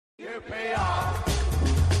QPR,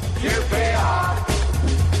 QPR,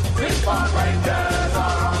 Brisbane Rangers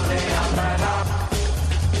are on the up and up.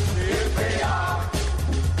 QPR,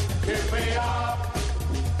 QPR,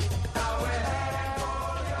 now we're heading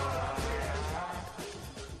for Europe.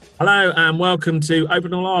 Hello and welcome to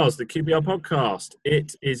Open All R's, the QPR podcast.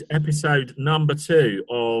 It is episode number 2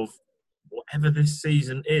 of whatever this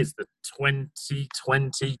season is, the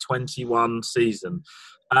 2020-21 season.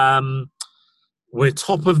 We're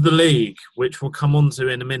top of the league, which we'll come on to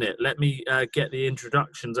in a minute. Let me get the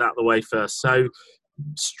introductions out of the way first. So,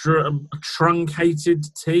 truncated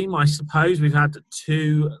team, I suppose. We've had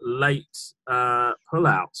 2 late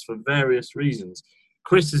pullouts for various reasons.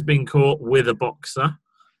 Chris has been caught with a boxer,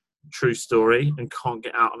 true story, and can't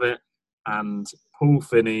get out of it. And Paul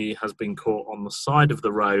Finney has been caught on the side of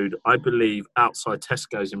the road, I believe, outside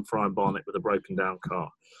Tesco's in Friar Barnet with a broken down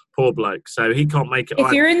car. Poor bloke. So he can't make it.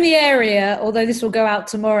 If you're in the area, although this will go out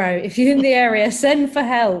tomorrow, if you're in the area, send for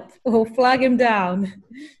help or flag him down.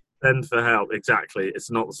 Send for help, exactly.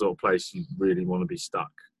 It's not the sort of place you really want to be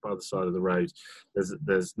stuck by the side of the road.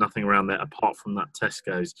 There's nothing around there apart from that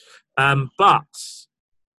Tesco's. But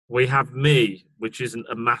we have me, which isn't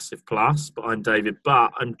a massive plus, but I'm David.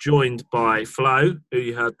 But I'm joined by Flo, who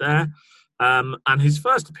you heard there, and his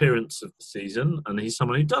first appearance of the season, and he's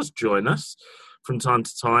someone who does join us from time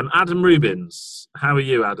to time, Adam Rubins. How are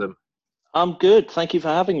you, Adam? I'm good. Thank you for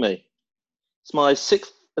having me. It's my 6th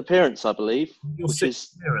appearance, I believe. Your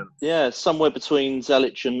 6th appearance? Yeah, somewhere between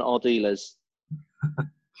Zelic and Ardiles.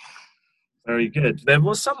 Very good. There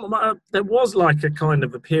was like a kind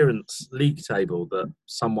of appearance league table that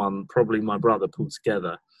someone, probably my brother, pulled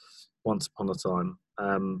together once upon a time.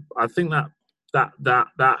 I think that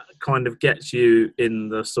kind of gets you in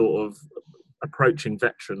the sort of approaching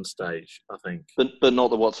veteran stage, I think. But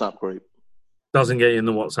not the WhatsApp group. Doesn't get you in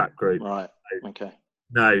the WhatsApp group. Right. Okay.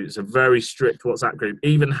 No, it's a very strict WhatsApp group.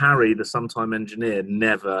 Even Harry, the sometime engineer,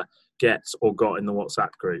 never gets or got in the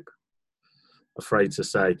WhatsApp group. Afraid to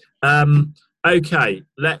say. Okay,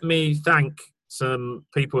 let me thank some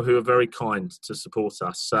people who are very kind to support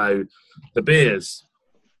us. So, the beers,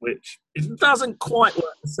 which it doesn't quite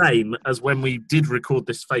work the same as when we did record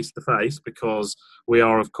this face-to-face, because we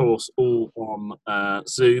are, of course, all on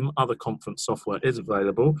Zoom. Other conference software is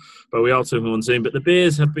available, but we are talking on Zoom. But the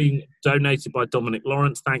beers have been donated by Dominic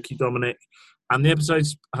Lawrence. Thank you, Dominic. And the episode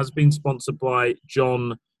has been sponsored by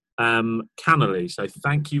John Cannelly. So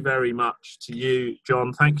thank you very much to you,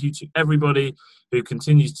 John. Thank you to everybody who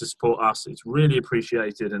continues to support us. It's really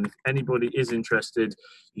appreciated. And if anybody is interested,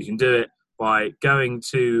 you can do it by going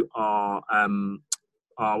to our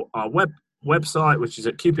website, which is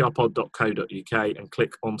at qprpod.co.uk, and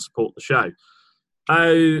click on support the show.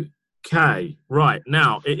 Okay, right.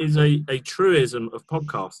 Now, it is a truism of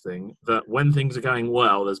podcasting that when things are going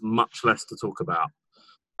well, there's much less to talk about.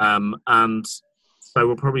 And so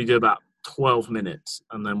we'll probably do about 12 minutes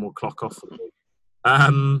and then we'll clock off.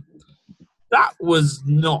 That was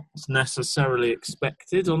not necessarily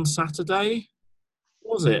expected on Saturday,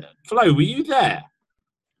 was it? Flo, were you there?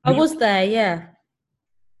 I was there, yeah.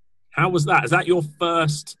 How was that? Is that your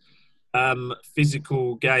first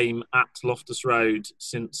physical game at Loftus Road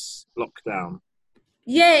since lockdown?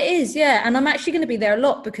 Yeah, it is, yeah. And I'm actually going to be there a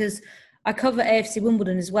lot because I cover AFC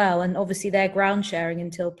Wimbledon as well, and obviously they're ground sharing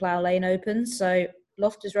until Plough Lane opens. So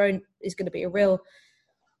Loftus Road is going to be a real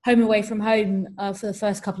home away from home for the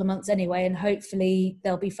first couple of months anyway, and hopefully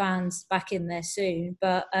there'll be fans back in there soon.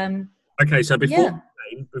 But okay, so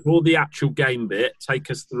before the actual game bit,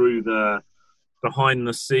 take us through the behind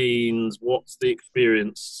the scenes. What's the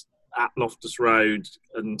experience at Loftus Road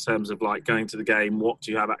in terms of like going to the game? What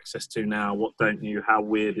do you have access to now? What don't you? How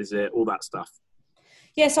weird is it? All that stuff.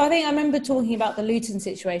 Yeah, so I think I remember talking about the Luton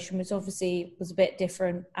situation, which obviously was a bit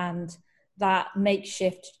different, and that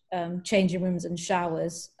makeshift changing rooms and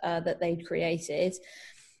showers that they'd created.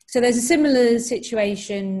 So there's a similar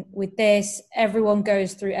situation with this. Everyone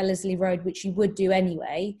goes through Ellerslie Road, which you would do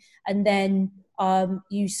anyway, and then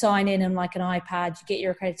you sign in on like an iPad, you get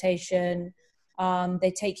your accreditation,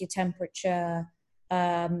 they take your temperature,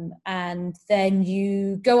 and then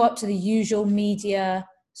you go up to the usual media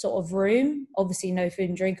sort of room. Obviously no food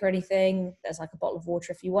and drink or anything. There's like a bottle of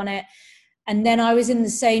water if you want it. And then I was in the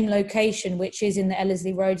same location, which is in the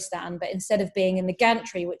Ellerslie Road stand, but instead of being in the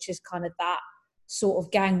gantry, which is kind of that sort of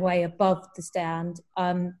gangway above the stand,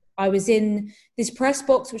 I was in this press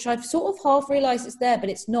box, which I've sort of half realised it's there, but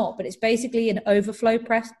it's not. But it's basically an overflow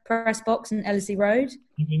press box in Ellerslie Road.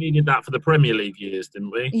 We needed that for the Premier League years,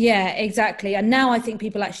 didn't we? Yeah, exactly. And now I think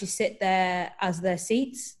people actually sit there as their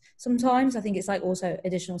seats sometimes. I think it's like also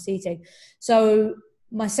additional seating. So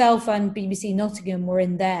myself and BBC Nottingham were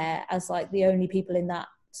in there as like the only people in that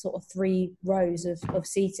sort of 3 rows of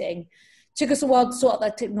seating. Took us a while to sort out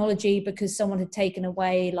that technology because someone had taken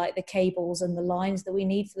away like the cables and the lines that we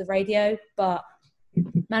need for the radio, but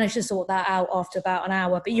managed to sort that out after about an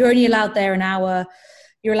hour. But you're only allowed there an hour.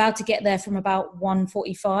 You're allowed to get there from about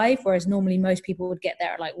 1:45, whereas normally most people would get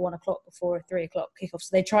there at like 1 o'clock before a 3 o'clock kickoff. So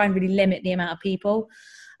they try and really limit the amount of people.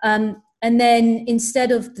 And then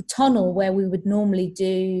instead of the tunnel where we would normally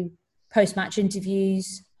do post-match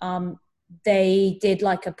interviews, they did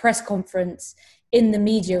like a press conference in the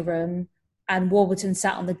media room, and Warburton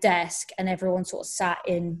sat on the desk and everyone sort of sat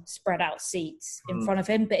in spread out seats in front of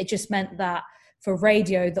him. But it just meant that for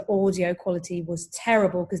radio, the audio quality was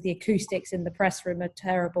terrible because the acoustics in the press room are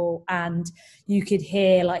terrible, and you could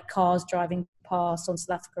hear like cars driving past on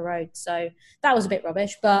South Africa Road. So that was a bit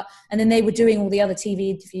rubbish. And then they were doing all the other TV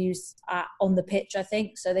interviews on the pitch, I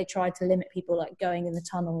think. So they tried to limit people like going in the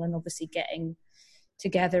tunnel and obviously getting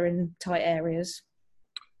together in tight areas.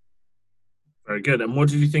 Very good. And what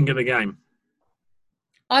did you think of the game?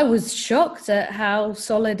 I was shocked at how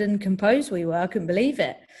solid and composed we were. I couldn't believe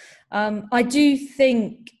it. I do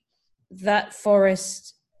think that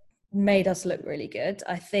Forest made us look really good.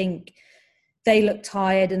 I think they looked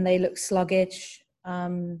tired and they looked sluggish.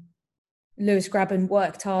 Lewis Grabban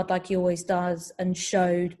worked hard like he always does and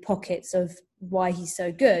showed pockets of why he's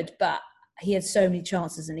so good, but he had so many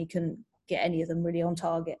chances and he couldn't get any of them really on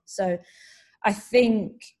target. So I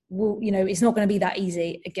think, it's not going to be that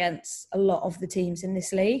easy against a lot of the teams in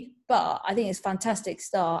this league, but I think it's a fantastic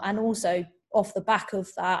start. And also off the back of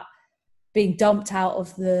that, being dumped out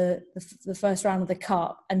of the first round of the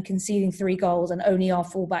cup and conceding 3 goals and only our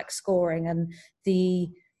fullback scoring, and the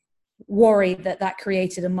worry that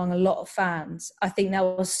created among a lot of fans, I think that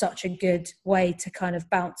was such a good way to kind of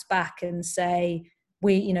bounce back and say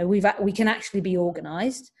we can actually be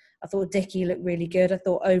organised. I thought Dickie looked really good. I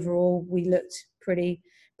thought overall we looked pretty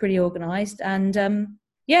organised, and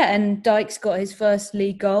and Dykes got his first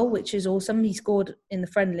league goal, which is awesome. He scored in the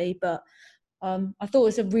friendly, but I thought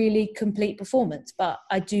it was a really complete performance. But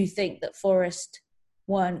I do think that Forest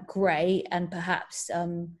weren't great and perhaps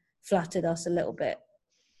flattered us a little bit.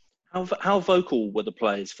 How vocal were the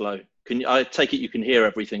players, Flo? I take it you can hear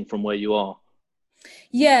everything from where you are?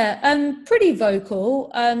 Yeah, pretty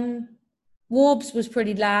vocal. Warbs was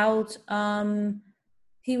pretty loud.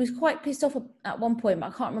 He was quite pissed off at one point,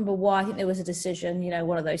 but I can't remember why. I think there was a decision,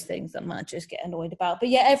 one of those things that managers get annoyed about. But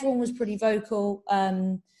yeah, everyone was pretty vocal.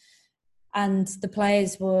 And the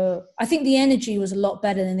players I think the energy was a lot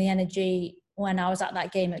better than the energy when I was at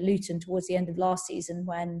that game at Luton towards the end of last season,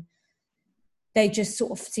 when they just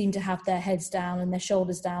sort of seemed to have their heads down and their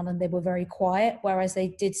shoulders down and they were very quiet, whereas they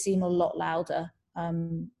did seem a lot louder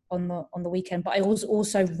on the weekend. But I was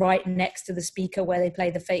also right next to the speaker where they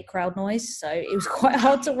play the fake crowd noise, so it was quite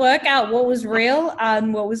hard to work out what was real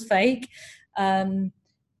and what was fake.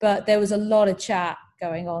 But there was a lot of chat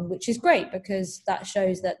going on, which is great because that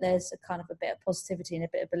shows that there's a kind of a bit of positivity and a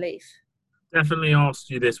bit of belief. Definitely asked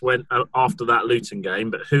you this after that Luton game,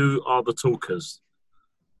 but who are the talkers?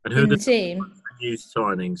 And who in are the team? New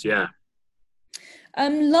signings, yeah.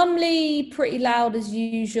 Lumley, pretty loud as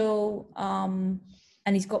usual,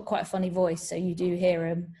 and he's got quite a funny voice, so you do hear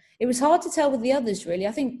him. It was hard to tell with the others, really.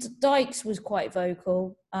 I think Dykes was quite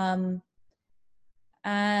vocal.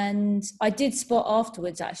 And I did spot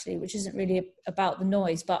afterwards, actually, which isn't really about the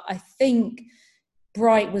noise, but I think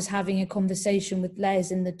Bright was having a conversation with Les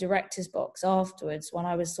in the director's box afterwards when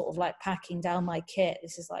I was sort of like packing down my kit.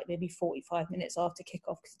 This is like maybe 45 minutes after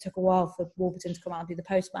kickoff because it took a while for Warburton to come out and do the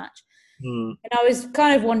post-match. And I was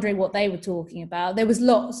kind of wondering what they were talking about. There was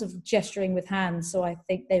lots of gesturing with hands, so I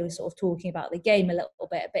think they were sort of talking about the game a little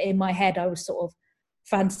bit. But in my head, I was sort of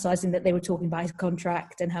fantasizing that they were talking about his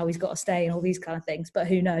contract and how he's got to stay and all these kind of things, but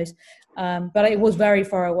who knows. But it was very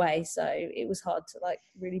far away, so it was hard to like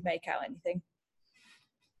really make out anything.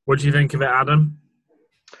 What do you think of it, Adam?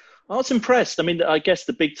 I was impressed. I mean, I guess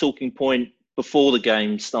the big talking point before the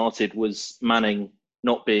game started was Manning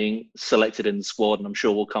not being selected in the squad, and I'm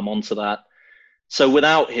sure we'll come on to that. So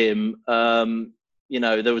without him,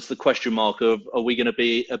 there was the question mark of, are we going to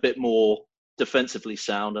be a bit more defensively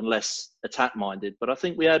sound and less attack minded? But I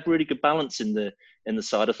think we had really good balance in the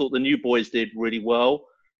side. I thought the new boys did really well.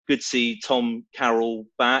 Good to see Tom Carroll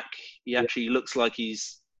back. He actually looks like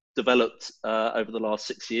he's developed over the last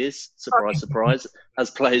 6 years. Surprise, surprise, as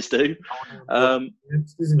players do.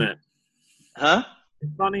 Isn't it? Huh?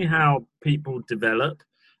 It's funny how people develop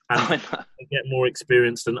and they get more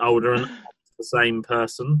experienced and older, and it's the same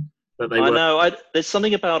person. that they I were. know. There's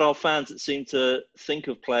something about our fans that seem to think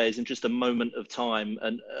of players in just a moment of time,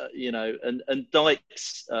 and and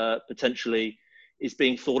Dykes potentially is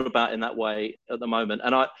being thought about in that way at the moment.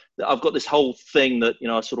 And I've got this whole thing that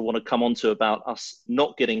I sort of want to come on to about us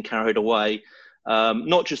not getting carried away,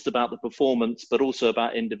 not just about the performance, but also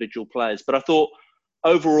about individual players. But I thought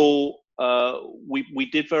overall we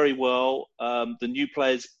did very well. The new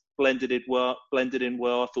players blended in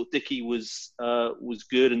well. I thought Dickey was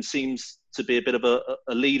good and seems to be a bit of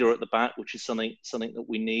a leader at the back, which is something that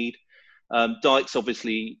we need. Dykes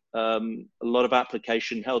obviously a lot of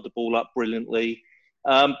application, held the ball up brilliantly.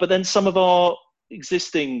 But then some of our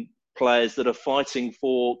existing players that are fighting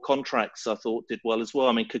for contracts, I thought did well as well.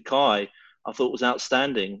 I mean, Kakai, I thought was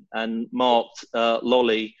outstanding and marked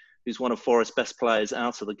Lolly, who's one of Forest's best players,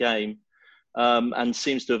 out of the game. And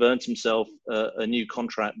seems to have earned himself a new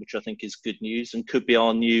contract, which I think is good news and could be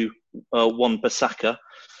our new Wan-Bissaka.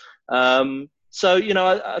 So,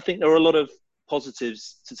 I think there are a lot of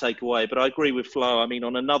positives to take away, but I agree with Flo. I mean,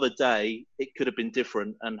 on another day, it could have been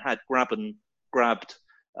different, and had Grabban grabbed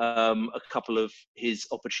a couple of his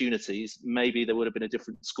opportunities, maybe there would have been a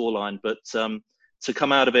different scoreline. But to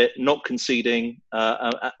come out of it not conceding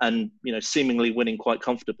and seemingly winning quite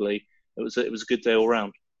comfortably, it was a good day all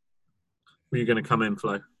round. Were you going to come in,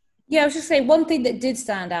 Flo? Yeah, I was just saying, one thing that did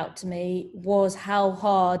stand out to me was how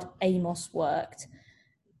hard Amos worked.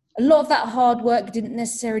 A lot of that hard work didn't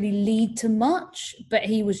necessarily lead to much, but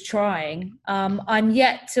he was trying. I'm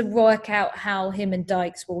yet to work out how him and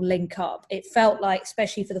Dykes will link up. It felt like,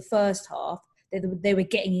 especially for the first half, they were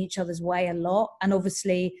getting each other's way a lot. And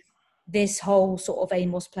obviously, this whole sort of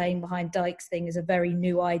Amos playing behind Dykes thing is a very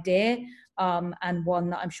new idea. And one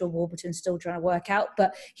that I'm sure Warburton's still trying to work out.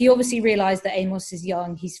 But he obviously realised that Amos is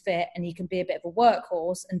young, he's fit, and he can be a bit of a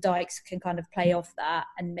workhorse, and Dykes can kind of play off that,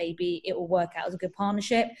 and maybe it will work out as a good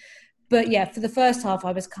partnership. But yeah, for the first half,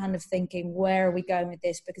 I was kind of thinking, where are we going with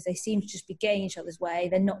this? Because they seem to just be getting each other's way.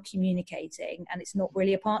 They're not communicating, and it's not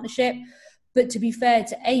really a partnership. But to be fair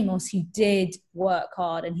to Amos, he did work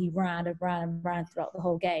hard, and he ran throughout the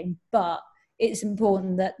whole game. But it's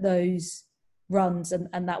important that those runs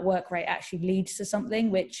and that work rate actually leads to something,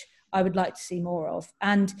 which I would like to see more of.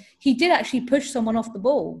 And he did actually push someone off the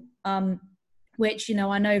ball, which,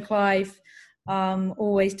 I know Clive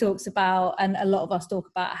always talks about, and a lot of us talk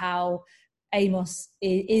about, how Amos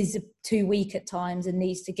is too weak at times and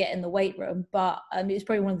needs to get in the weight room. But it's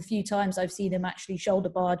probably one of the few times I've seen him actually shoulder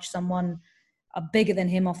barge someone bigger than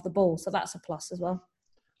him off the ball. So that's a plus as well.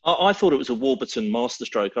 I thought it was a Warburton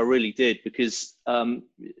masterstroke. I really did, because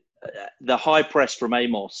the high press from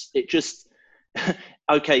Amos, it just,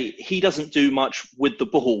 okay, he doesn't do much with the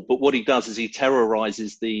ball, but what he does is he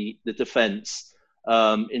terrorizes the defense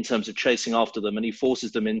in terms of chasing after them, and he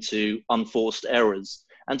forces them into unforced errors.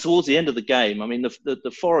 And towards the end of the game, I mean,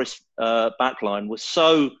 the Forest backline was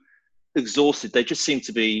so exhausted. They just seemed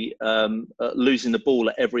to be losing the ball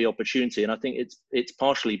at every opportunity. And I think it's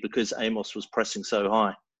partially because Amos was pressing so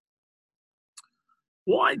high.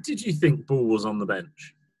 Why did you think Ball was on the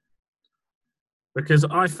bench? Because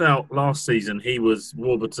I felt last season he was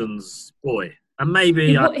Warburton's boy. And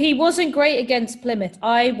maybe he wasn't great against Plymouth.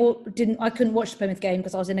 I couldn't watch the Plymouth game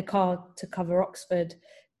because I was in a car to cover Oxford,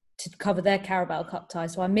 to cover their Carabao Cup tie,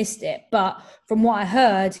 so I missed it. But from what I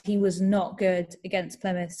heard, he was not good against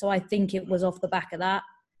Plymouth. So I think it was off the back of that,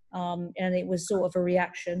 and it was sort of a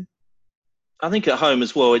reaction. I think at home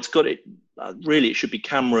as well, really it should be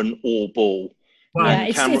Cameron or Ball. Well, yeah,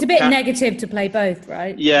 it's a bit negative to play both,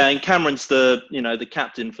 right? Yeah, and Cameron's the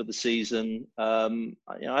captain for the season.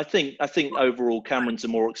 I think overall Cameron's a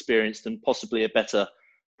more experienced and possibly a better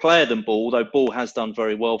player than Ball, though Ball has done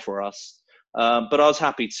very well for us. But I was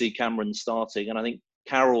happy to see Cameron starting, and I think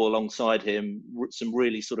Carroll alongside him, some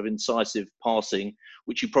really sort of incisive passing,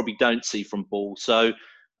 which you probably don't see from Ball. So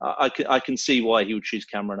I can see why he would choose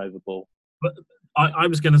Cameron over Ball. But I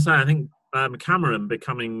was going to say, I think Cameron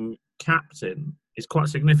becoming captain is quite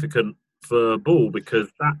significant for Ball, because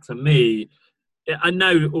that, to me, I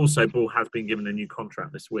know also Ball has been given a new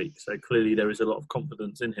contract this week, so clearly there is a lot of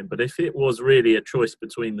confidence in him. But if it was really a choice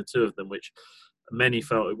between the two of them, which many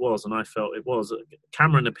felt it was, and I felt it was,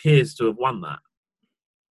 Cameron appears to have won that.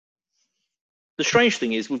 The strange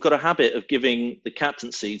thing is we've got a habit of giving the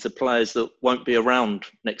captaincy to players that won't be around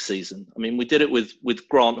next season. I mean, we did it with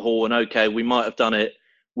Grant Hall, and okay, we might have done it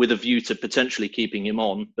with a view to potentially keeping him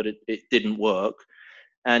on, but it didn't work.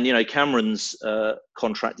 And, Cameron's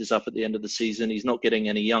contract is up at the end of the season. He's not getting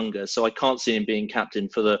any younger, so I can't see him being captain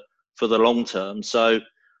for the long term. So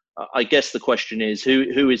I guess the question is,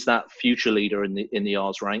 who is that future leader in the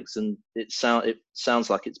R's ranks? And it sounds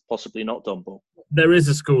like it's possibly not Don Ball. there is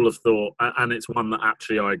a school of thought, and it's one that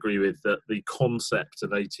actually I agree with, that the concept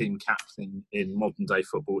of a team captain in modern day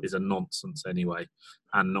football is a nonsense anyway,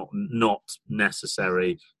 and not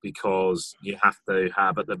necessary, because you have to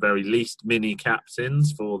have at the very least mini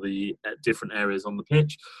captains for the different areas on the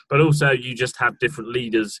pitch, but also you just have different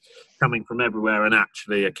leaders coming from everywhere, and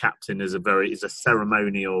actually a captain is a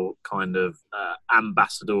ceremonial kind of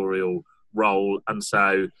ambassadorial role, and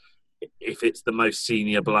so if it's the most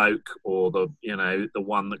senior bloke or the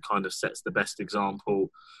one that kind of sets the best example,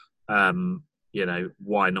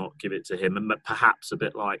 why not give it to him? And perhaps a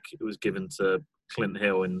bit like it was given to Clint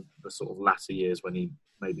Hill in the sort of latter years when he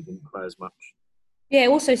maybe didn't play as much. Yeah, it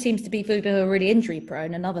also seems to be people who are really injury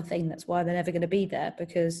prone. Another thing that's why they're never going to be there,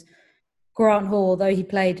 because Grant Hall, although he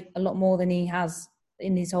played a lot more than he has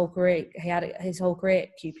in his whole career, he had his whole career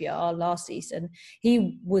at QPR last season.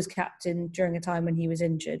 He was captain during a time when he was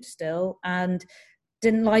injured still, and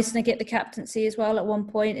didn't Leisner get the captaincy as well at one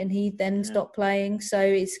point, and he then stopped playing. So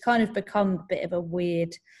it's kind of become a bit of a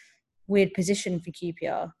weird position for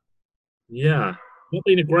QPR. Yeah, not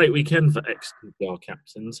been a great weekend for ex-QPR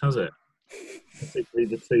captains, has it?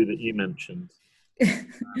 Particularly the two that you mentioned.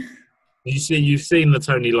 You've seen the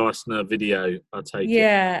Tony Leisner video, I take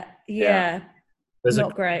it. Yeah.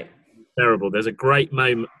 Not great. Terrible. There's a great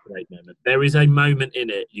moment. There is a moment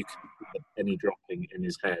in it you can see the penny dropping in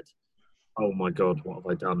his head. Oh my God, what have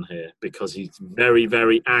I done here? Because he's very,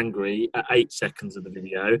 very angry at 8 seconds of the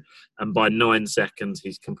video, and by 9 seconds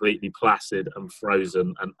he's completely placid and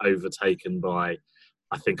frozen and overtaken by,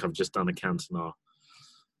 I think I've just done a Cantona,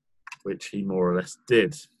 which he more or less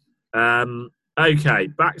did. Okay,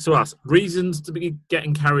 back to us. Reasons to be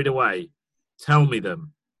getting carried away. Tell me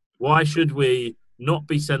them. Why should we not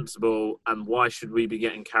be sensible, and why should we be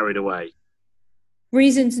getting carried away?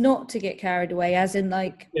 Reasons not to get carried away, as in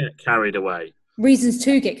like... Get carried away. Reasons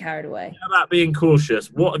to get carried away. How about being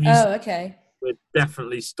cautious? What have you said? Okay. We're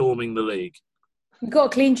definitely storming the league. We've got a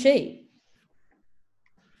clean sheet.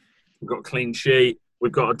 We've got a clean sheet.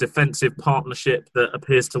 We've got a defensive partnership that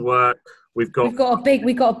appears to work. We've got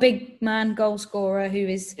a big man goal scorer who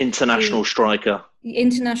is... International striker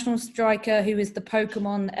who is the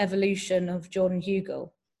Pokemon evolution of Jordan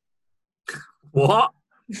Hugill. What?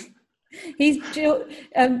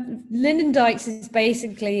 Lyndon Dykes is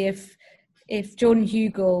basically if Jordan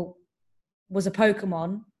Hugill was a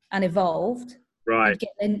Pokemon and evolved, right?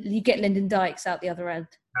 You get Lyndon Dykes out the other end.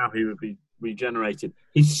 How he would be regenerated.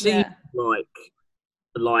 He seems like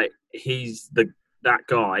he's that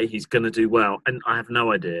guy. He's going to do well, and I have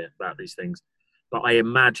no idea about these things, but I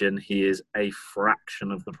imagine he is a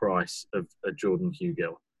fraction of the price of a Jordan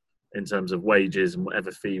Hugill in terms of wages and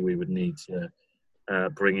whatever fee we would need to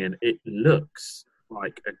bring in. It looks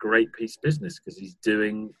like a great piece of business because he's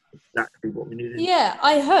doing exactly what we needed. Yeah,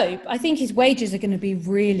 I think his wages are going to be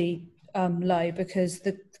really low because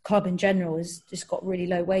the club in general has just got really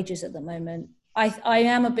low wages at the moment. I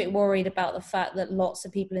am a bit worried about the fact that lots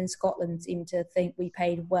of people in Scotland seem to think we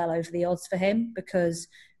paid well over the odds for him, because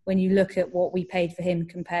when you look at what we paid for him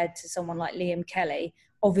compared to someone like Liam Kelly,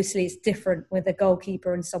 obviously it's different with a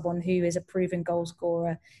goalkeeper and someone who is a proven goal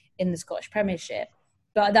scorer in the Scottish Premiership.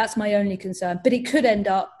 But that's my only concern. But it could end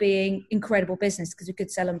up being incredible business because we could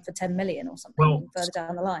sell them for 10 million or something further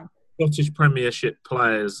down the line. Scottish Premiership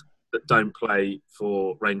players that don't play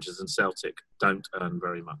for Rangers and Celtic don't earn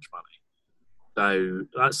very much money. So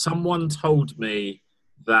someone told me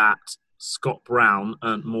that Scott Brown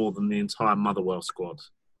earned more than the entire Motherwell squad.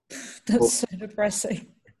 That's so depressing.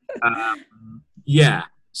 Yeah.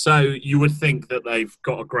 So you would think that they've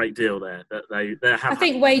got a great deal there. That they have. I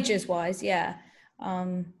think wages-wise, yeah.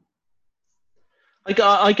 I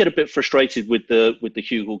get a bit frustrated with the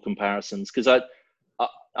Hugill comparisons because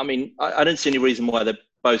I mean I don't see any reason why they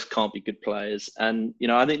both can't be good players, and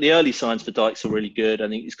I think the early signs for Dykes are really good. I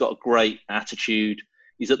think he's got a great attitude.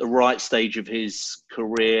 He's at the right stage of his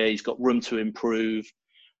career. He's got room to improve.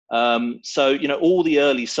 So all the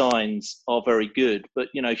early signs are very good. But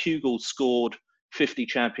Hugill scored 50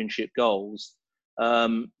 championship goals.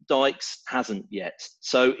 Dykes hasn't yet,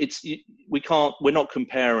 so we're not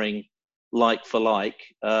comparing like for like.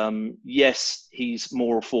 Yes, he's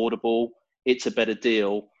more affordable, it's a better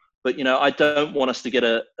deal, but I don't want us to get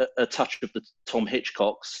a touch of the Tom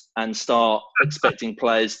Hitchcocks and start expecting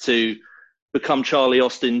players to become Charlie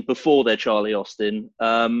Austin before they're Charlie Austin.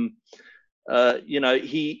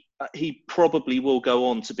 He probably will go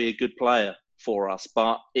on to be a good player for us,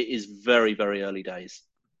 but it is very, very early days.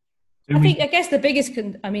 I guess the biggest,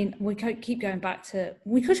 we keep going back to,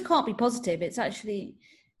 we just can't be positive. It's actually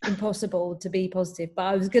impossible to be positive. But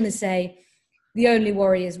I was going to say, the only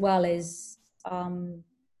worry as well is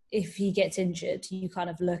if he gets injured, you kind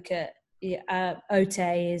of look at Ote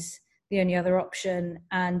is the only other option,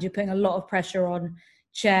 and you're putting a lot of pressure on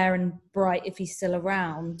Chair and Bright if he's still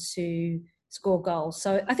around to score goals.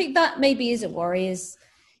 So I think that maybe is a worry, is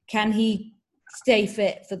can he stay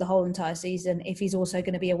fit for the whole entire season if he's also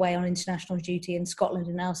going to be away on international duty, and Scotland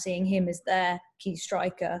are now seeing him as their key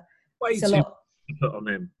striker. Way It's a too lot. much to put on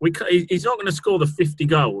him. He's not going to score the 50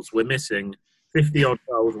 goals we're missing, 50 odd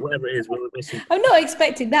goals, whatever it is we're missing. I'm not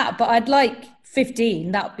expecting that, but I'd like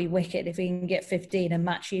 15. That would be wicked if he can get 15 and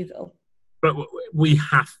match Hugo. But we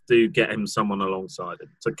have to get him someone alongside him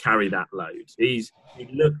to carry that load. He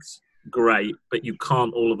looks great, but you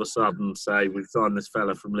can't all of a sudden say we've signed this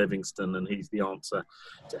fella from Livingston and he's the answer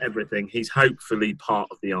to everything. He's hopefully part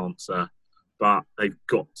of the answer, but they've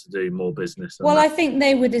got to do more business. Well, I think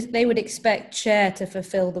they would expect Chair to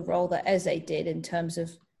fulfil the role that Eze did in terms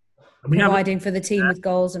of providing for the team with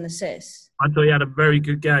goals and assists. I thought he had a very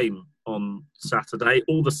good game on Saturday.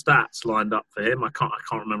 All the stats lined up for him. I can't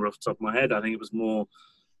remember off the top of my head. I think it was more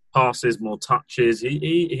passes, more touches.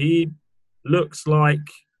 He looks like,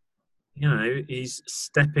 he's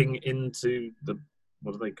stepping into the,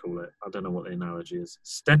 what do they call it? I don't know what the analogy is.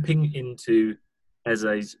 Stepping into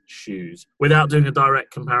Eze's shoes, without doing a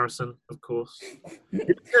direct comparison, of course.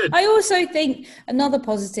 I also think another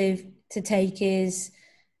positive to take is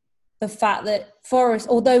the fact that Forest,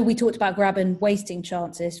 although we talked about Grab and wasting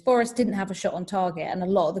chances, Forest didn't have a shot on target, and a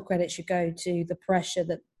lot of the credit should go to the pressure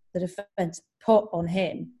that the defence put on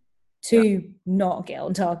him to not get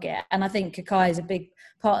on target. And I think Kakai is a big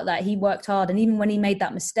part of that. He worked hard, and even when he made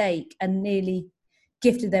that mistake and nearly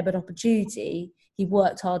gifted them an opportunity, he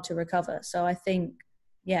worked hard to recover. So I think,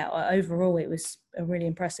 overall it was a really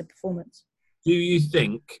impressive performance. Do you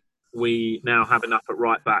think we now have enough at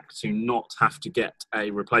right back to not have to get a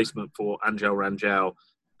replacement for Angel Rangel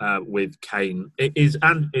with Kane? Is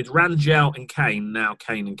Rangel and Kane now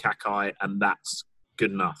Kane and Kakai, and that's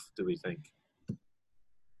good enough, do we think?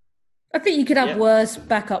 I think you could have worse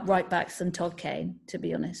backup right backs than Todd Kane, to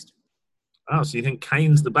be honest. Oh, so you think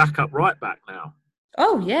Kane's the backup right back now?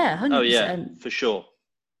 Oh, yeah, 100%. Oh, yeah, for sure.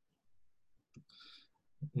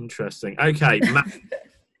 Interesting. Okay,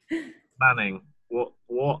 Manning. What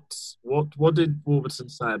did Warburton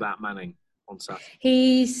say about Manning on Saturday?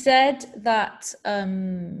 He said that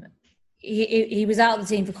he was out of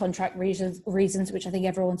the team for contract reasons, which I think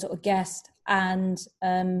everyone sort of guessed. And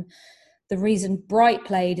the reason Bright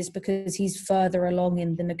played is because he's further along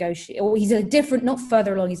in the negotiation. Or he's not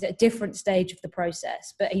further along, he's at a different stage of the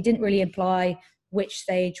process. But he didn't really imply which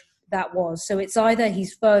stage that was. So it's either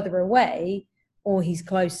he's further away or he's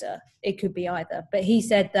closer. It could be either. But he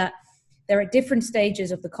said that they're at different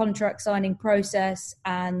stages of the contract signing process,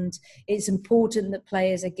 and it's important that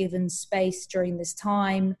players are given space during this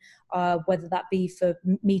time, whether that be for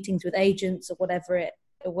meetings with agents or whatever it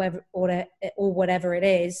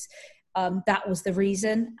is. That was the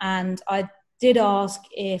reason. And I did ask,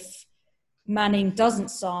 if Manning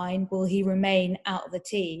doesn't sign, will he remain out of the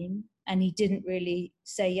team? And he didn't really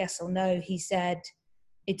say yes or no. He said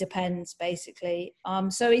it depends, basically.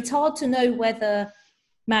 So it's hard to know whether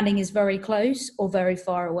Manning is very close or very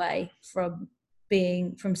far away from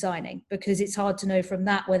signing, because it's hard to know from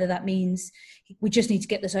that whether that means we just need to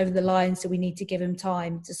get this over the line, so we need to give him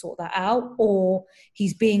time to sort that out, or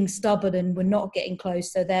he's being stubborn and we're not getting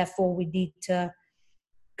close, so therefore we need to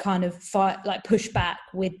kind of push back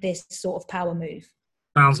with this sort of power move.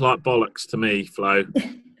 Sounds like bollocks to me, Flo.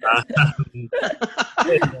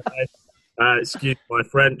 Excuse my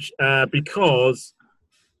French, because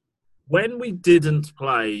when we didn't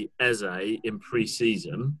play Eze in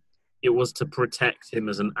pre-season, it was to protect him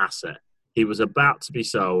as an asset. He was about to be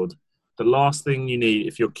sold. The last thing you need,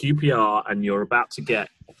 if you're QPR and you're about to get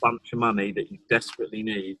a bunch of money that you desperately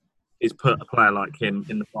need, is put a player like him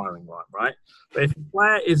in the firing line, right? But if a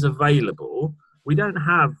player is available, we don't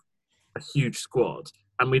have a huge squad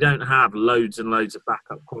and we don't have loads and loads of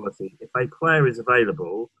backup quality. If a player is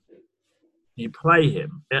available, you play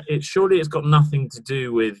him. Surely it's got nothing to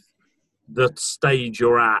do with the stage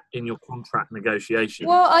you're at in your contract negotiation.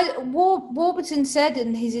 Well, Warburton said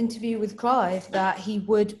in his interview with Clive that he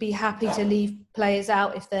would be happy to leave players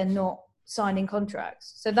out if they're not signing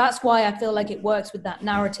contracts. So that's why I feel like it works with that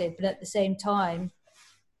narrative, but at the same time,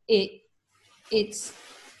 it's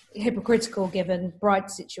hypocritical given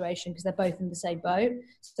Bright's situation, because they're both in the same boat.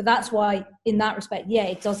 So that's why, in that respect,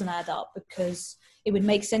 it doesn't add up, because it would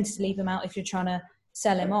make sense to leave him out if you're trying to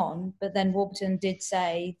sell him on. But then Warburton did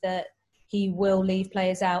say that he will leave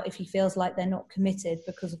players out if he feels like they're not committed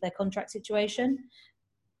because of their contract situation.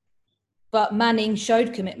 But Manning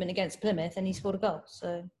showed commitment against Plymouth and he scored a goal.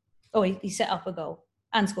 So, he set up a goal.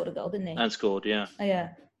 And scored a goal, didn't he? And scored, yeah. Oh, yeah.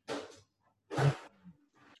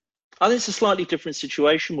 I think it's a slightly different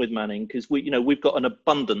situation with Manning because we've got an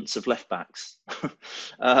abundance of left backs,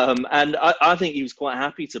 and I think he was quite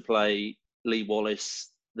happy to play Lee Wallace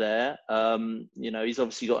there. He's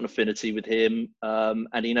obviously got an affinity with him,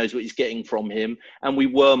 and he knows what he's getting from him. And we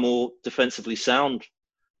were more defensively sound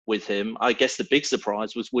with him. I guess the big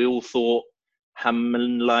surprise was we all thought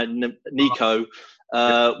Nico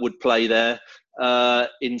would play there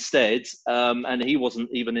instead, and he wasn't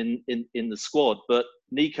even in the squad. But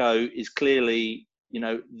Nico is clearly,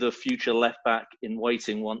 the future left back in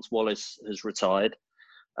waiting once Wallace has retired.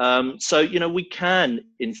 So we can,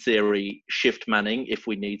 in theory, shift Manning if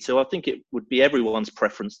we need to. I think it would be everyone's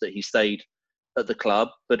preference that he stayed at the club.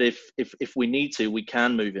 But if we need to, we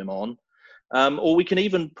can move him on, or we can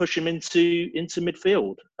even push him into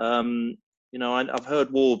midfield. I've heard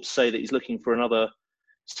Warbs say that he's looking for another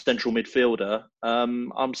central midfielder.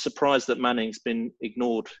 I'm surprised that Manning's been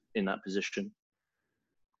ignored in that position.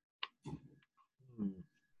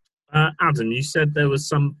 Adam, you said there was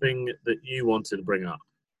something that you wanted to bring up.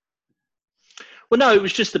 Well, no, it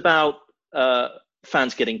was just about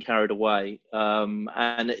fans getting carried away. And,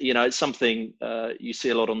 it's something you see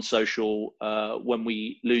a lot on social when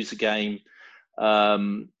we lose a game.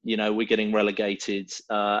 We're getting relegated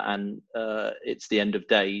and it's the end of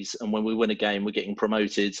days. And when we win a game, we're getting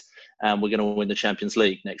promoted and we're going to win the Champions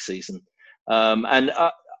League next season. And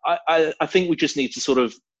I think we just need to sort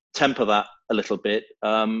of temper that a little bit,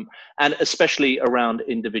 and especially around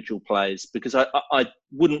individual players, because I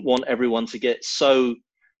wouldn't want everyone to get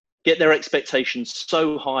their expectations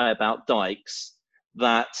so high about Dykes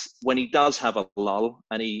that when he does have a lull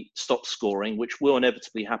and he stops scoring, which will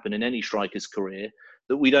inevitably happen in any striker's career,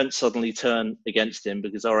 that we don't suddenly turn against him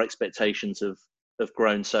because our expectations have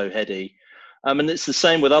grown so heady. And it's the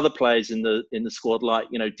same with other players in the squad, like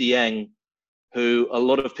Dieng, who a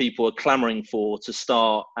lot of people are clamouring for to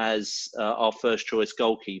start as our first choice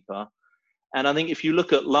goalkeeper. And I think if you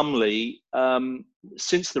look at Lumley,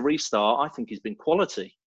 since the restart, I think he's been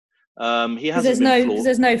quality. He hasn't because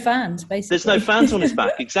there's no fans, basically. There's no fans on his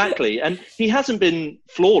back, exactly. And he hasn't been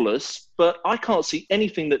flawless, but I can't see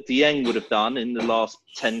anything that Dieng would have done in the last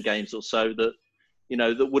 10 games or so that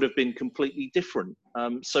would have been completely different.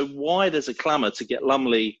 So why there's a clamour to get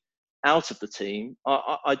Lumley out of the team,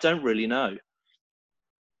 I don't really know.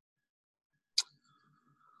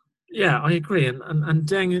 Yeah, I agree. And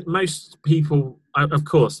Deng, most people, of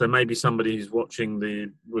course, there may be somebody who's watching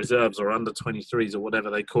the reserves or under 23s or whatever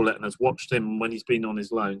they call it and has watched him when he's been on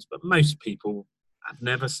his loans. But most people have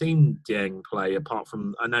never seen Deng play, apart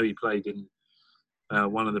from, I know he played in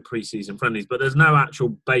one of the pre-season friendlies, but there's no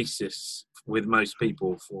actual basis with most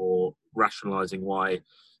people for rationalising why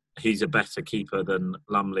he's a better keeper than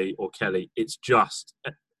Lumley or Kelly. It's just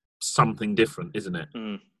something different, isn't it?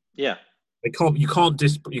 Yeah. You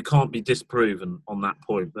can't be disproven on that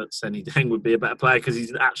point that Seny Dieng would be a better player because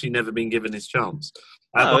he's actually never been given his chance.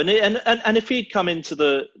 And if he'd come into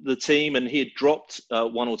the team and he had dropped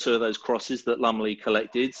one or two of those crosses that Lumley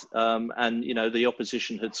collected, and the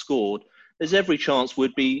opposition had scored, there's every chance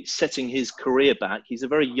we'd be setting his career back. He's a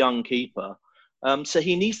very young keeper, so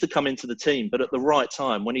he needs to come into the team, but at the right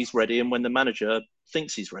time when he's ready and when the manager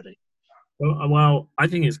thinks he's ready. Well, I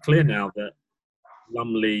think it's clear now that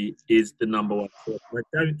Lumley is the number one choice. I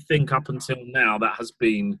don't think up until now that has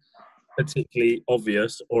been particularly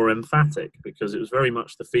obvious or emphatic, because it was very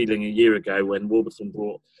much the feeling a year ago when Warburton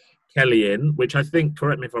brought Kelly in, which I think,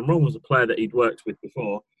 correct me if I'm wrong, was a player that he'd worked with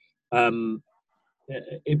before.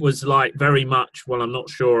 It was like very much, well, I'm not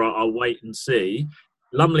sure, I'll wait and see.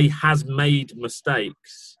 Lumley has made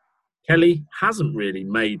mistakes. Kelly hasn't really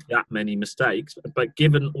made that many mistakes, but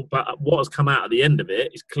what has come out at the end of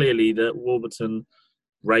it is clearly that Warburton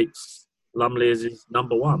rates Lumley as his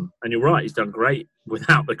number one. And you're right, he's done great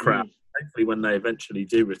without the crowd, hopefully when they eventually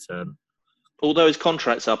do return. Although his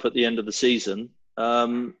contract's up at the end of the season,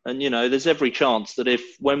 and there's every chance that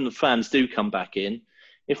when the fans do come back in,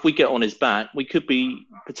 if we get on his back, we could be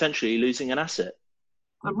potentially losing an asset.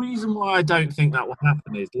 The reason why I don't think that will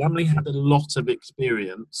happen is Lumley had a lot of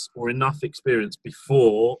experience, or enough experience,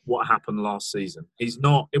 before what happened last season.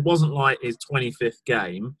 It wasn't like his 25th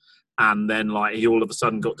game and then like he all of a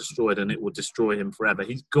sudden got destroyed and it will destroy him forever.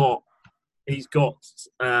 He's got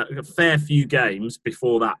a fair few games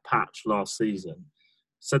before that patch last season.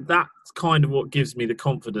 So that's kind of what gives me the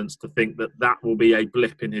confidence to think that will be a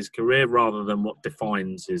blip in his career rather than what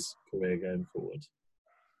defines his career going forward.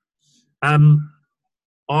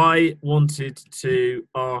 I wanted to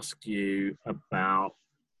ask you about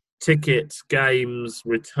tickets, games,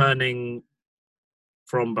 returning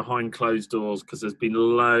from behind closed doors, because there's been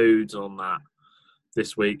loads on that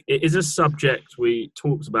this week. It is a subject we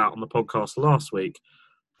talked about on the podcast last week,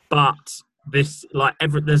 but there's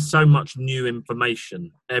so much new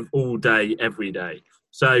information all day, every day.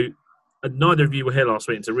 So neither of you were here last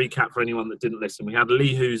week. And to recap for anyone that didn't listen, we had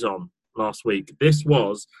Lee Hoos on last week. This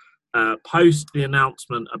was post the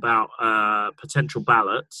announcement about potential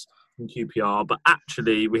ballots from QPR, but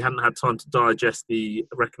actually we hadn't had time to digest the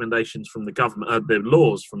recommendations from the government, the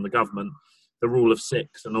laws from the government, the rule of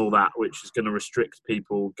six and all that, which is going to restrict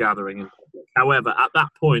people gathering in public. However, at that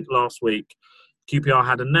point last week, QPR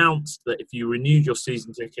had announced that if you renewed your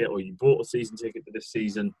season ticket or you bought a season ticket for this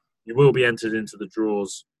season, you will be entered into the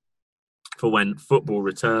draws for when football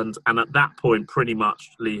returns. And at that point, pretty much,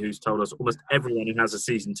 Lee Hoos told us almost everyone who has a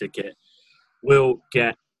season ticket will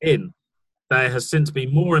get in. There has since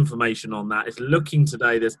been more information on that. It's looking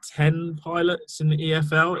today, there's 10 pilots in the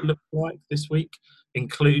EFL, it looks like, this week,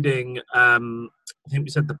 including, I think we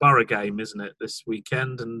said the Borough game, isn't it, this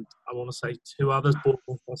weekend? And I want to say 2 others,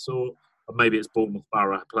 Bournemouth I saw, or maybe it's Bournemouth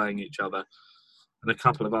Borough playing each other, and a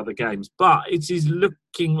couple of other games. But it is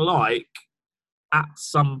looking like at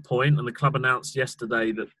some point, and the club announced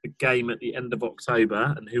yesterday that the game at the end of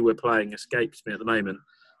October, and who we're playing escapes me at the moment,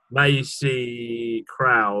 may see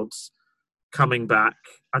crowds coming back.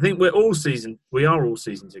 I think we are all season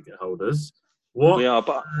ticket holders. What we are,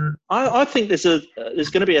 but I think there's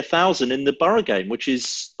going to be 1,000 in the Borough game, which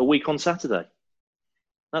is a week on Saturday.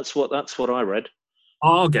 That's what I read.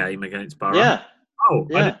 Our game against Borough. Yeah. Oh,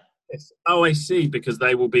 yeah. I see, because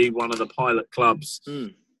they will be one of the pilot clubs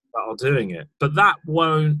that are doing it. But that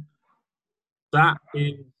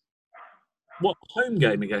is what, home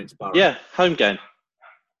game against Borough? Yeah, home game.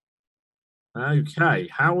 Okay,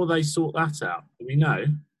 how will they sort that out? Do we know?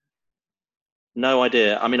 No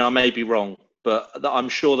idea. I mean, I may be wrong, but I'm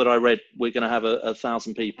sure that I read we're going to have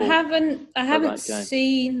 1,000 people. I haven't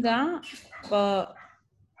seen that, but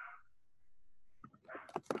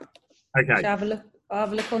okay. I'll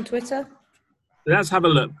have a look on Twitter. Let's have a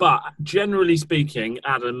look. But generally speaking,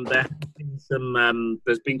 Adam,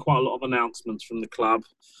 there's been quite a lot of announcements from the club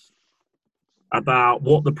about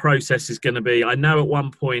what the process is going to be. I know at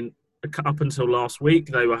one point, up until last week,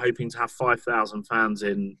 they were hoping to have 5,000 fans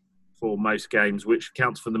in for most games, which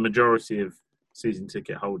accounts for the majority of season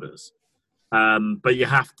ticket holders. But you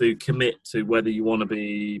have to commit to whether you want to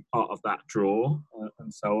be part of that draw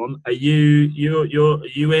and so on. Are you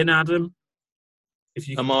in, Adam?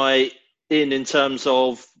 Am I in terms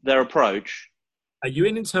of their approach? Are you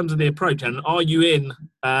in terms of the approach, and are you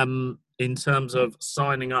in terms of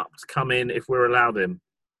signing up to come in if we're allowed in?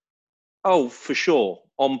 Oh, for sure.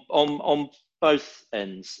 On both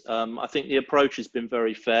ends. I think the approach has been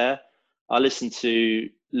very fair. I listened to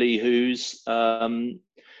Lee Hoos, and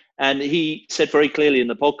he said very clearly in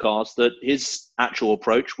the podcast that his actual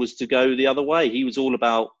approach was to go the other way. He was all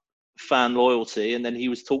about fan loyalty, and then he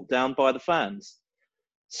was talked down by the fans.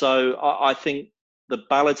 So I think the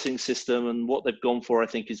balloting system and what they've gone for, I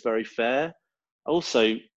think, is very fair. I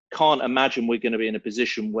also can't imagine we're going to be in a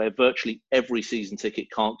position where virtually every season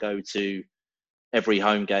ticket can't go to every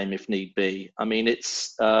home game if need be. I mean,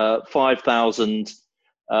 it's 5,000,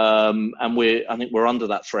 and I think we're under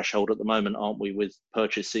that threshold at the moment, aren't we, with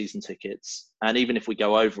purchased season tickets? And even if we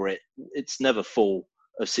go over it, it's never full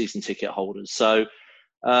of season ticket holders. So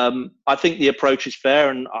I think the approach is fair,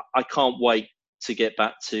 and I can't wait to get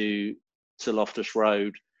back to Loftus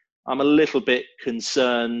Road. I'm a little bit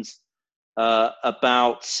concerned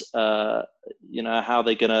about how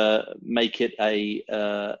they're going to make it a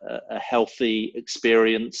healthy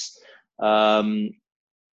experience, but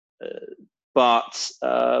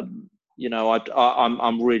I'm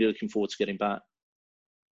really looking forward to getting back.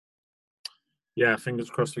 Yeah, fingers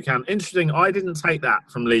crossed we can. Interesting. I didn't take that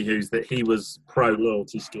from Lee Hoos that he was pro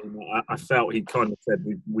loyalty scheme. I felt he kind of said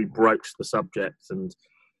we broached the subject, and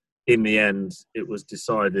in the end, it was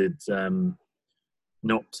decided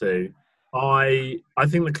not to. I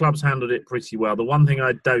think the club's handled it pretty well. The one thing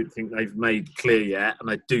I don't think they've made clear yet, and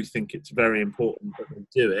I do think it's very important that they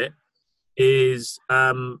do it, is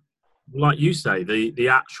like you say, the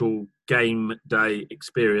actual game day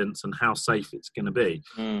experience and how safe it's going to be.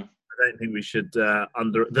 I don't think we should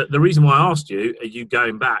the reason why I asked you, are you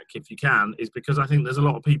going back if you can, is because I think there's a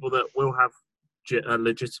lot of people that will have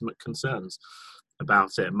legitimate concerns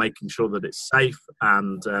about it and making sure that it's safe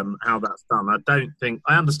and how that's done.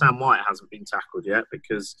 I understand why it hasn't been tackled yet,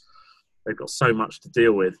 because they've got so much to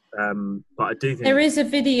deal with. But I do think there is a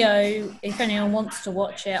video, if anyone wants to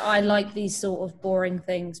watch it. I like these sort of boring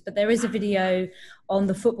things, but there is a video on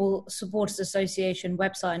the Football Supporters Association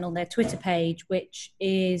website and on their Twitter page, which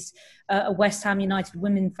is a West Ham United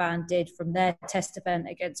women fan did from their test event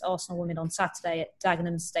against Arsenal women on Saturday at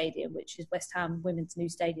Dagenham Stadium, which is West Ham women's new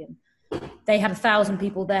stadium. They had 1,000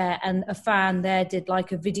 people there, and a fan there did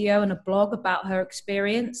like a video and a blog about her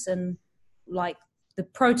experience and like the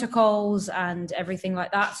protocols and everything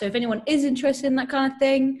like that. So if anyone is interested in that kind of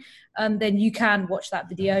thing, then you can watch that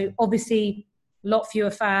video. Obviously, a lot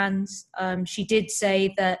fewer fans. She did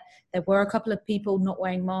say that there were a couple of people not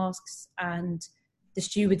wearing masks and the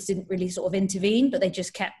stewards didn't really sort of intervene, but they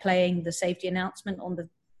just kept playing the safety announcement on the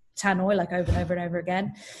tannoy like over and over and over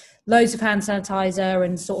again. Loads of hand sanitizer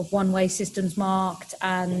and sort of one-way systems marked.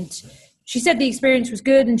 And she said the experience was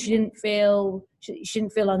good and she didn't feel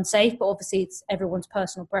unsafe, but obviously it's everyone's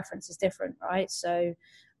personal preference is different, right? So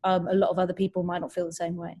a lot of other people might not feel the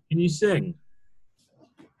same way. Can you sing?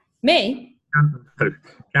 Me?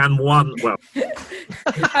 Can one? Well,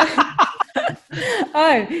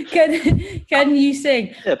 oh, can you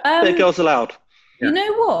sing? Yeah, big girls allowed. You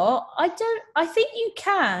know what? I think you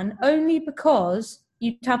can, only because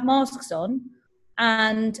you'd have masks on.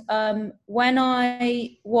 And when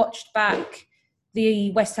I watched back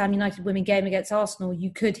the West Ham United women game against Arsenal,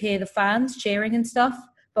 you could hear the fans cheering and stuff.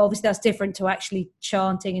 But obviously that's different to actually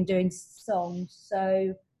chanting and doing songs.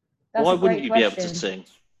 So that's why a great wouldn't you question. be able to sing?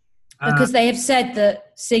 Because they have said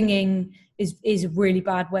that singing is a really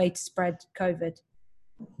bad way to spread COVID.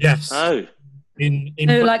 yes. Oh,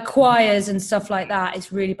 So like choirs and stuff like that,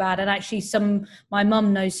 it's really bad. And actually my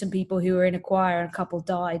mum knows some people who were in a choir and a couple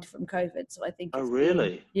died from COVID. So I think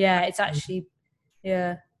really? Yeah, it's actually,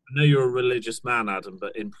 yeah. I know you're a religious man, Adam,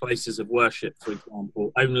 but in places of worship, for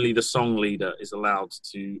example, only the song leader is allowed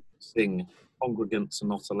to sing. Congregants are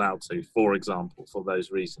not allowed to, for example, for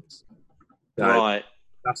those reasons. So Right.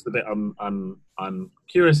 that's the bit I'm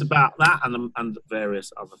curious about, that and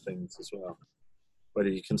various other things as well. Whether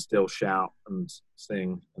you can still shout and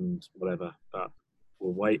sing and whatever, but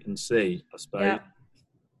we'll wait and see, I suppose.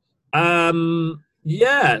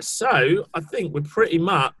 Yeah. So I think we're pretty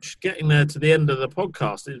much getting there to the end of the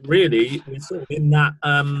podcast. We're sort of in that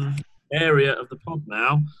area of the pod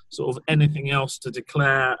now. Sort of anything else to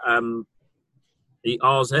declare the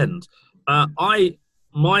R's End.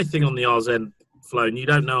 My thing on the R's End, Flo, and you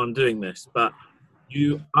don't know I'm doing this, but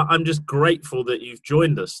I'm just grateful that you've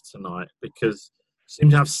joined us tonight because you seem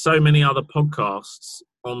to have so many other podcasts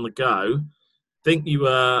on the go. I think you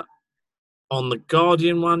were on the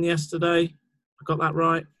Guardian one yesterday. I got that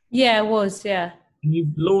right? Yeah, it was, yeah. And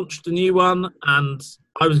you've launched a new one, and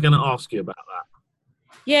I was going to ask you about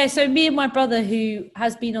that. Yeah, so me and my brother, who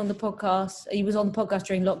has been on the podcast, he was on the podcast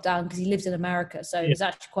during lockdown because he lives in America, so it was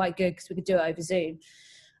actually quite good because we could do it over Zoom.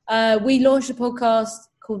 We launched a podcast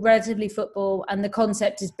called Relatively Football, and the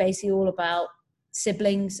concept is basically all about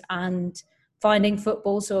siblings and finding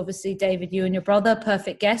football. So obviously, David, you and your brother,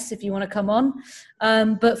 perfect guests if you want to come on.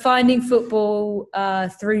 But finding football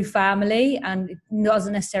through family, and it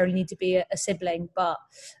doesn't necessarily need to be a sibling, but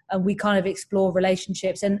we kind of explore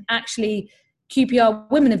relationships. And actually,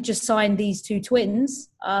 QPR women have just signed these two twins.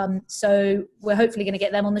 So we're hopefully going to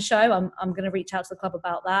get them on the show. I'm going to reach out to the club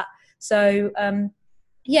about that. So,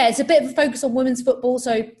 yeah, it's a bit of a focus on women's football.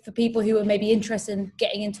 So for people who are maybe interested in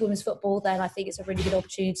getting into women's football, then I think it's a really good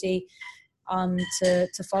opportunity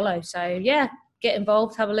to follow. So yeah, get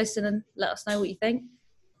involved, have a listen, and let us know what you think.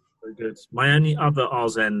 Very good. My only other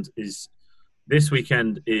R's End is this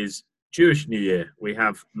weekend is Jewish New Year. We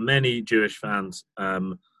have many Jewish fans,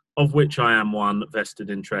 of which I am one,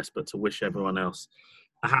 vested interest, but to wish everyone else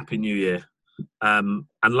a happy New Year. And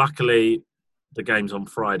luckily, the game's on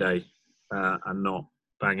Friday and not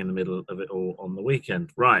bang in the middle of it all on the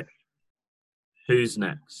weekend. Right. Who's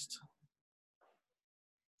next?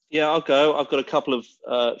 Yeah, I'll go. I've got a couple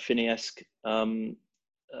of Finney-esque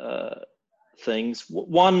things.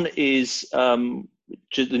 One is the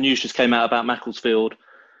news just came out about Macclesfield,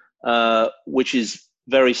 which is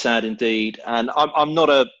very sad indeed. And I'm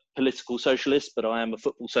not a political socialist, but I am a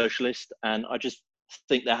football socialist. And I just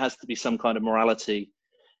think there has to be some kind of morality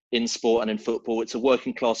in sport and in football. It's a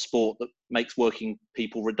working class sport that makes working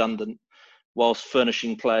people redundant whilst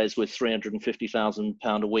furnishing players with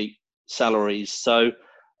 £350,000 a week salaries. So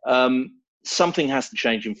something has to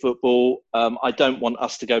change in football. I don't want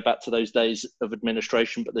us to go back to those days of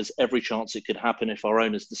administration, but there's every chance it could happen if our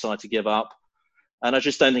owners decide to give up. And I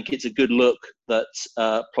just don't think it's a good look that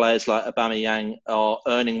players like Aubameyang are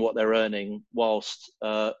earning what they're earning whilst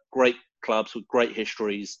great clubs with great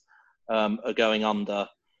histories are going under.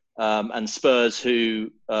 And Spurs, who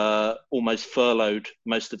almost furloughed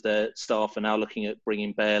most of their staff, are now looking at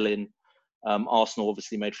bringing Bale in. Arsenal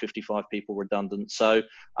obviously made 55 people redundant. So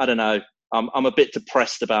I don't know. I'm a bit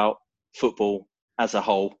depressed about football as a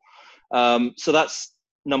whole. So that's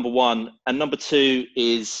number one. And number two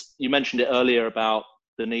is, you mentioned it earlier about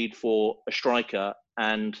the need for a striker.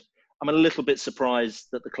 And I'm a little bit surprised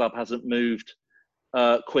that the club hasn't moved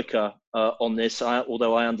quicker on this,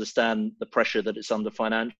 although I understand the pressure that it's under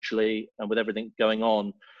financially and with everything going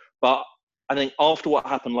on. But I think after what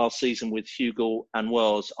happened last season with Hugill and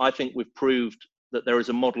Wells, I think we've proved that there is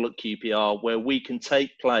a model at QPR where we can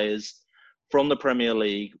take players from the Premier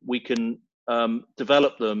League, we can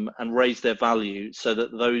develop them and raise their value so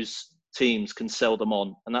that those teams can sell them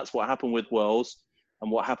on. And that's what happened with Wells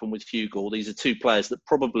and what happened with Hugill. These are two players that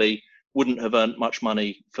probably wouldn't have earned much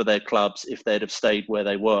money for their clubs if they'd have stayed where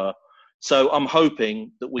they were. So I'm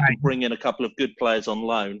hoping that we can bring in a couple of good players on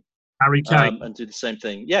loan. Harry Kane. And do the same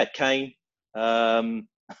thing. Yeah, Kane,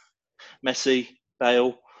 Messi,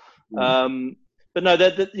 Bale. But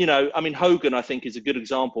no, I mean, Hogan, I think, is a good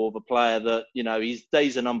example of a player that, his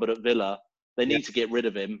days are numbered at Villa. They need to get rid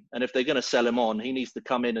of him. And if they're going to sell him on, he needs to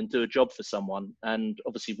come in and do a job for someone. And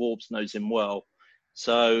obviously Wolves knows him well.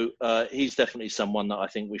 So he's definitely someone that I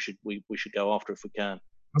think we should go after if we can.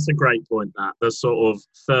 That's a great point, that. The sort of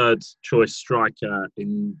third choice striker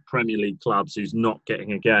in Premier League clubs who's not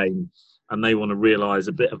getting a game and they want to realise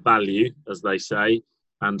a bit of value, as they say.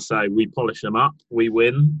 And so we polish them up, we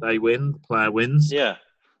win, they win, the player wins. Yeah.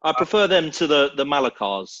 I prefer them to the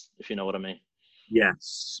Malacars, if you know what I mean.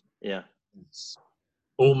 Yes. Yeah. Yes.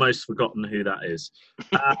 Almost forgotten who that is.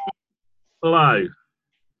 Hello.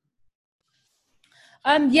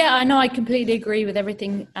 Yeah, I know. I completely agree with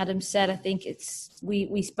everything Adam said. I think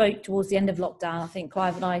we spoke towards the end of lockdown. I think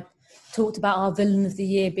Clive and I talked about our villain of the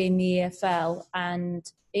year being the EFL, and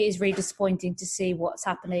it is really disappointing to see what's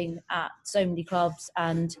happening at so many clubs.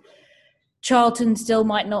 And Charlton still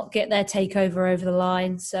might not get their takeover over the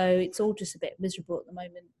line, so it's all just a bit miserable at the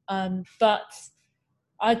moment. But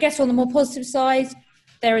I guess on the more positive side,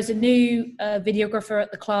 there is a new videographer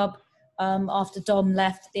at the club. After Dom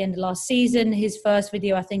left at the end of last season. His first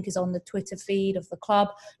video, I think, is on the Twitter feed of the club.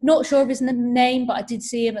 Not sure of his name, but I did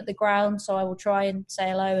see him at the ground, so I will try and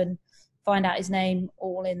say hello and find out his name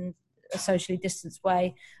all in a socially distanced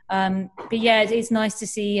way. But yeah, it's nice to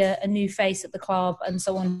see a new face at the club and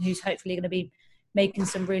someone who's hopefully going to be making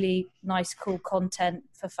some really nice, cool content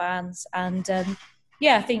for fans. And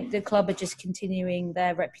yeah, I think the club are just continuing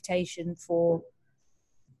their reputation for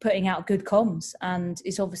putting out good comms, and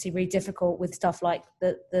it's obviously really difficult with stuff like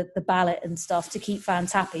the ballot and stuff to keep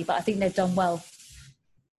fans happy, but I think they've done well.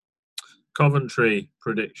 Coventry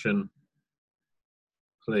prediction,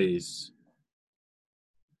 please.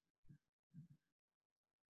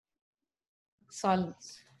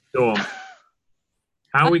 Silence. Go on.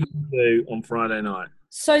 How are we going to do on Friday night?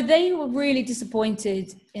 So they were really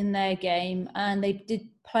disappointed in their game, and they did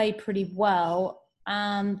play pretty well.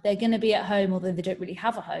 They're going to be at home, although they don't really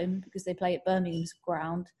have a home because they play at Birmingham's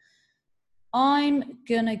ground. I'm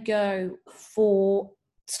going to go for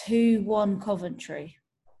 2-1 Coventry.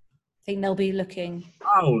 I think they'll be looking...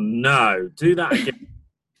 Oh, no. Do that again.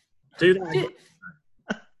 Do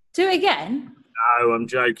it again? No, I'm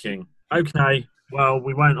joking. Okay, well,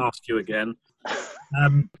 we won't ask you again.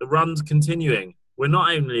 The run's continuing. We're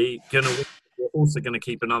not only going to win, we're also going to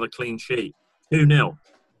keep another clean sheet. 2-0.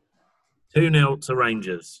 2-0 to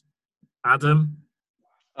Rangers. Adam?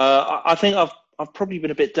 I think I've probably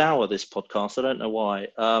been a bit dour this podcast. I don't know why.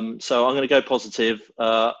 So I'm going to go positive.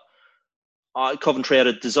 Coventry had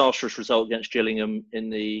a disastrous result against Gillingham in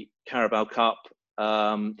the Carabao Cup.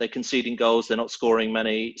 They're conceding goals. They're not scoring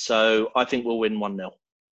many. So I think we'll win 1-0.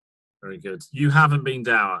 Very good. You haven't been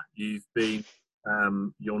dour. You've been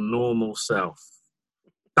your normal self.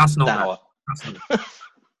 That's not dour. That's not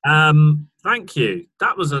thank you.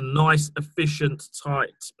 That was a nice, efficient, tight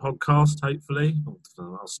podcast, hopefully.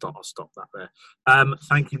 I'll stop that there.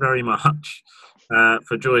 Thank you very much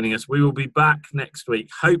for joining us. We will be back next week,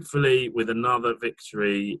 hopefully with another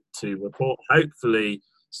victory to report. Hopefully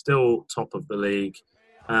still top of the league.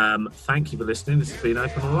 Thank you for listening. This has been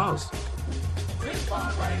Open All Ours.